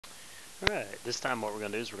Alright, this time what we're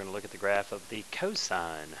going to do is we're going to look at the graph of the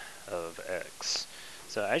cosine of x.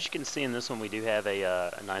 So as you can see in this one, we do have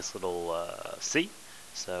a nice little c,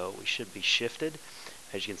 so we should be shifted.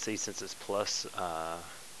 As you can see, since it's plus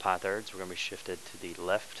pi thirds, we're going to be shifted to the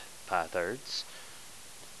left pi thirds.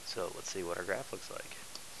 So let's see what our graph looks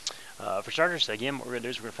like. For starters, again, what we're going to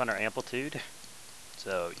do is we're going to find our amplitude.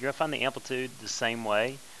 So you're going to find the amplitude the same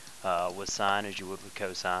way with sine as you would with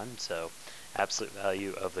cosine. So absolute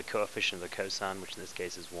value of the coefficient of the cosine, which in this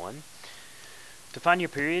case is 1. To find your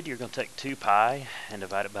period, you're going to take 2 pi and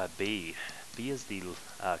divide it by b. b is the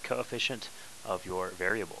coefficient of your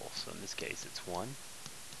variable. So in this case, it's 1.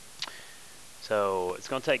 So it's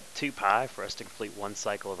going to take 2 pi for us to complete one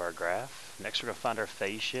cycle of our graph. Next, we're going to find our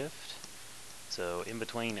phase shift. So in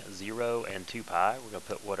between 0 and 2 pi, we're going to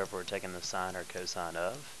put whatever we're taking the sine or cosine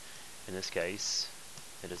of. In this case,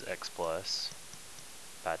 it is x plus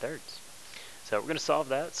pi thirds. So we're going to solve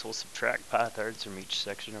that, so we'll subtract pi thirds from each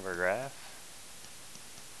section of our graph.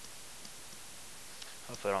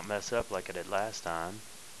 Hopefully I don't mess up like I did last time.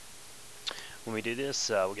 When we do this,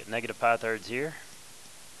 we'll get negative pi thirds here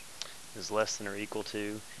is less than or equal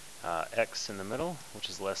to x in the middle, which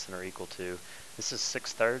is less than or equal to, this is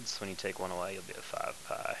 6 thirds. When you take one away, you'll be at 5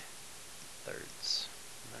 pi thirds.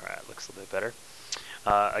 Alright, looks a little bit better.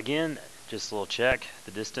 Again, just a little check.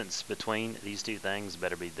 The distance between these two things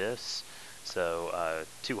better be this. So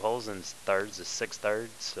 2 wholes in thirds is 6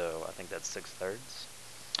 thirds, so I think that's 6 thirds.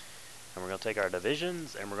 And we're going to take our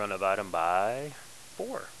divisions and we're going to divide them by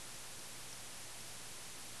 4.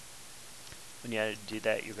 When you do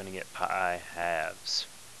that, you're going to get pi halves.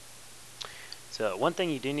 So one thing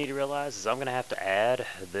you do need to realize is I'm going to have to add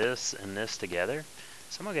this and this together.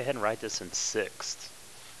 So I'm going to go ahead and write this in sixths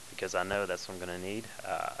because I know that's what I'm going to need.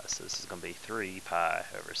 So this is going to be 3 pi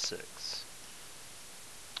over 6.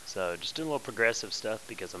 So just doing a little progressive stuff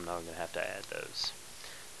because I'm not going to have to add those.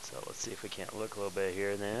 So let's see if we can't look a little bit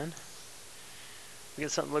here then. We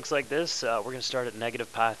get something that looks like this. We're going to start at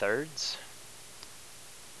negative pi thirds.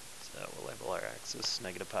 So we'll label our axis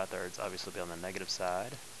negative pi thirds, obviously be on the negative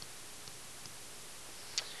side.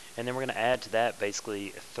 And then we're going to add to that basically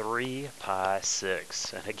 3 pi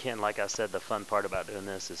 6. And again, like I said, the fun part about doing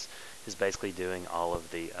this is basically doing all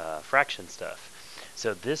of the fraction stuff.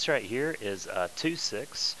 So this right here is 2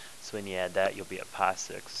 6. So when you add that, you'll be at pi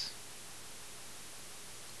 6.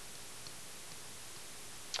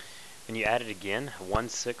 When you add it again, 1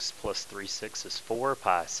 6 plus 3 6 is 4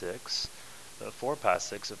 pi 6. The 4 pi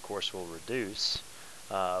 6, of course, will reduce.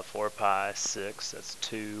 4 pi 6, that's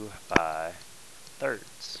 2 pi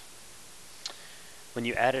thirds. When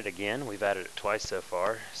you add it again, we've added it twice so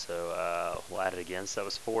far, so we'll add it again. So that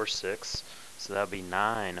was 4 6, so that would be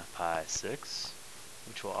 9 pi 6,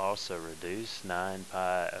 which will also reduce 9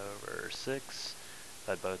 pi over 6.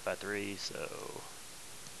 Divide both by 3, so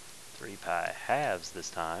 3 pi halves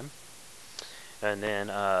this time. And then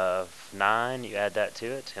 9, you add that to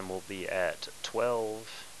it, and we'll be at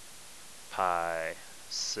 12 pi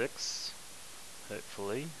 6,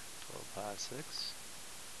 hopefully, 12 pi 6.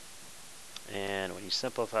 And when you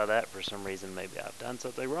simplify that, for some reason, maybe I've done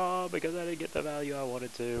something wrong because I didn't get the value I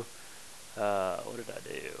wanted to. What did I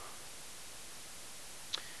do?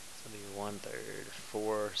 So it'll be 1/3,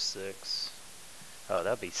 4 6. Oh,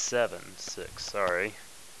 that'd be 7 6, sorry.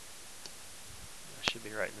 I should be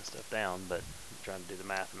writing this stuff down, but I'm trying to do the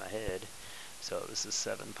math in my head. So this is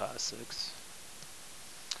 7 pi 6.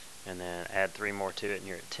 And then add 3 more to it, and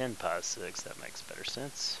you're at 10 pi 6. That makes better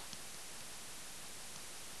sense.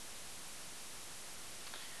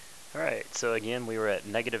 Alright, so again, we were at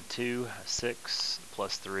negative 2 6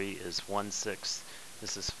 plus 3 is 1 6.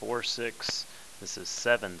 This is 4 6. This is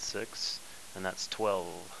 7 6. And that's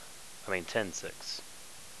 10 6.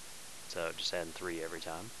 So just adding 3 every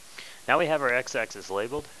time. Now we have our x-axis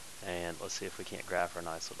labeled, and let's see if we can't graph our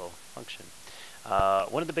nice little function.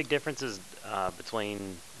 One of the big differences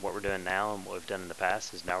between what we're doing now and what we've done in the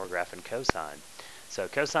past is now we're graphing cosine. So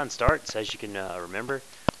cosine starts, as you can remember,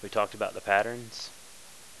 we talked about the patterns.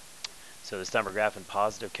 So this time we're graphing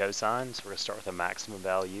positive cosine, so we're going to start with a maximum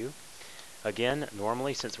value. Again,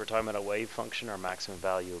 normally, since we're talking about a wave function, our maximum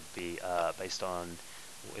value will be based on,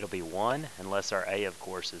 it'll be 1, unless our a, of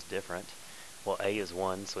course, is different. Well, a is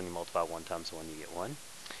 1, so when you multiply 1 times 1, you get 1.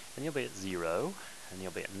 And you'll be at 0, and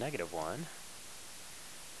you'll be at negative 1, and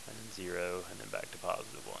then 0, and then back to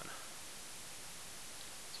positive 1.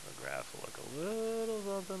 So the graph will look a little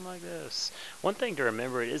something like this. One thing to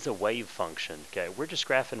remember, it is a wave function. Okay, we're just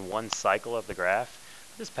graphing one cycle of the graph.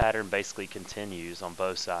 This pattern basically continues on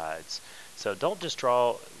both sides. So don't just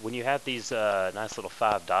draw, when you have these nice little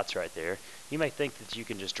 5 dots right there, You may think that you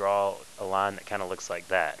can just draw a line that kind of looks like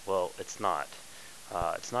that. Well, it's not.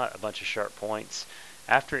 It's not a bunch of sharp points.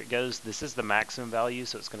 After it goes, this is the maximum value,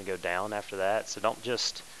 so it's going to go down after that. So don't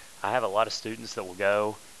just, I have a lot of students that will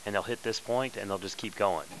go and they'll hit this point and they'll just keep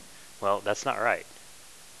going. Well, that's not right.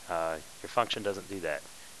 Your function doesn't do that.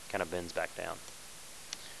 It kind of bends back down.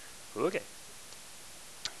 Okay,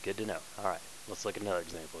 good to know. All right, let's look at another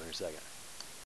example here in a second.